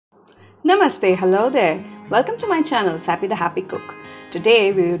Namaste, hello there. Welcome to my channel, Sappy the Happy Cook.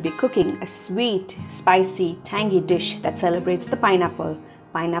 Today we will be cooking a sweet, spicy, tangy dish that celebrates the Pineapple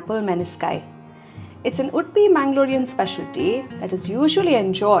Menaskai. It's an Udupi Mangalorean specialty that is usually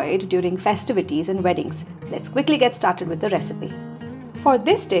enjoyed during festivities and weddings. Let's quickly get started with the recipe. For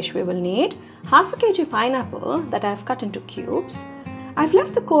this dish we will need half a kg pineapple that I have cut into cubes. I've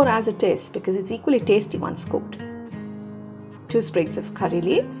left the core as it is because it's equally tasty once cooked. 2 sprigs of curry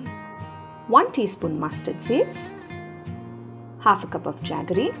leaves, 1 teaspoon mustard seeds, half a cup of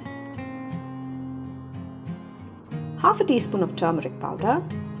jaggery, half a teaspoon of turmeric powder,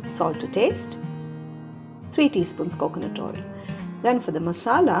 salt to taste, 3 teaspoons coconut oil. Then for the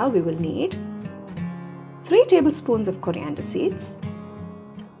masala we will need 3 tablespoons of coriander seeds,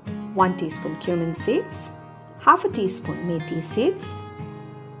 1 teaspoon cumin seeds, half a teaspoon methi seeds,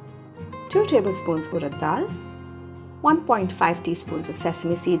 2 tablespoons urad dal, 1.5 teaspoons of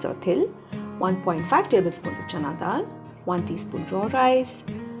sesame seeds or til, 1.5 tablespoons of chana dal, 1 teaspoon raw rice,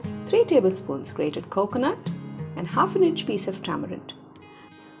 3 tablespoons grated coconut, and half an inch piece of tamarind.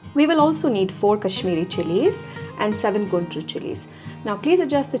 We will also need 4 Kashmiri chilies and 7 Guntur chilies. Now please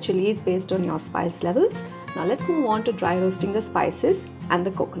adjust the chilies based on your spice levels. Now let's move on to dry roasting the spices and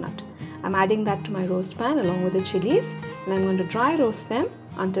the coconut. I'm adding that to my roast pan along with the chilies, and I'm going to dry roast them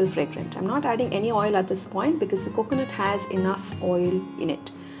until fragrant. I'm not adding any oil at this point because the coconut has enough oil in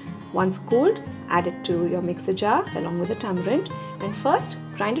it. Once cooled, add it to your mixer jar along with the tamarind, and first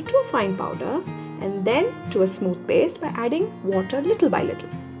grind it to a fine powder and then to a smooth paste by adding water little by little.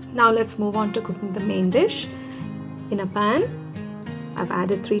 Now let's move on to cooking the main dish. In a pan, I've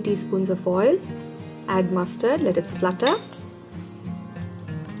added 3 teaspoons of oil. Add mustard, let it splutter.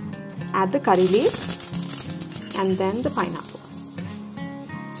 Add the curry leaves and then the pineapple.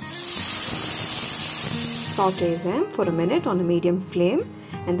 Saute them for a minute on a medium flame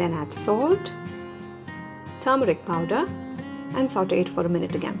and then add salt, turmeric powder, and saute it for a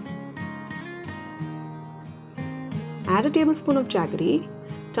minute again. Add a tablespoon of jaggery,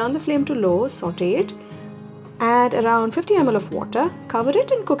 turn the flame to low, saute it, add around 50 ml of water, cover it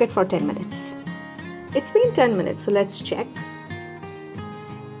and cook it for 10 minutes. It's been 10 minutes, so let's check.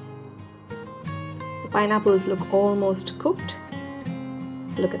 The pineapples look almost cooked.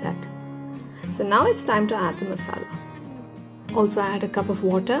 Look at that. So now it's time to add the masala. Also add a cup of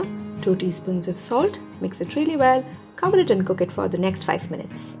water, 2 teaspoons of salt, mix it really well, cover it and cook it for the next 5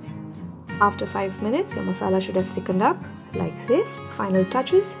 minutes. After 5 minutes, your masala should have thickened up like this. Final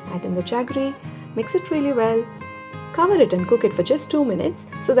touches, add in the jaggery, mix it really well, cover it and cook it for just 2 minutes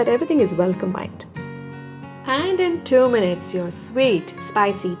so that everything is well combined. And in 2 minutes, your sweet,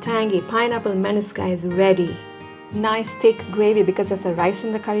 spicy, tangy pineapple menaskai is ready. Nice thick gravy because of the rice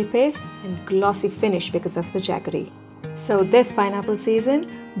and the curry paste, and glossy finish because of the jaggery. So this pineapple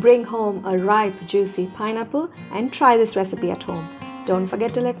season, bring home a ripe, juicy pineapple and try this recipe at home. Don't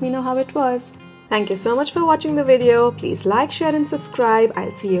forget to let me know how it was. Thank you so much for watching the video. Please like, share and subscribe.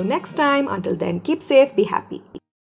 I'll see you next time. Until then, keep safe, be happy.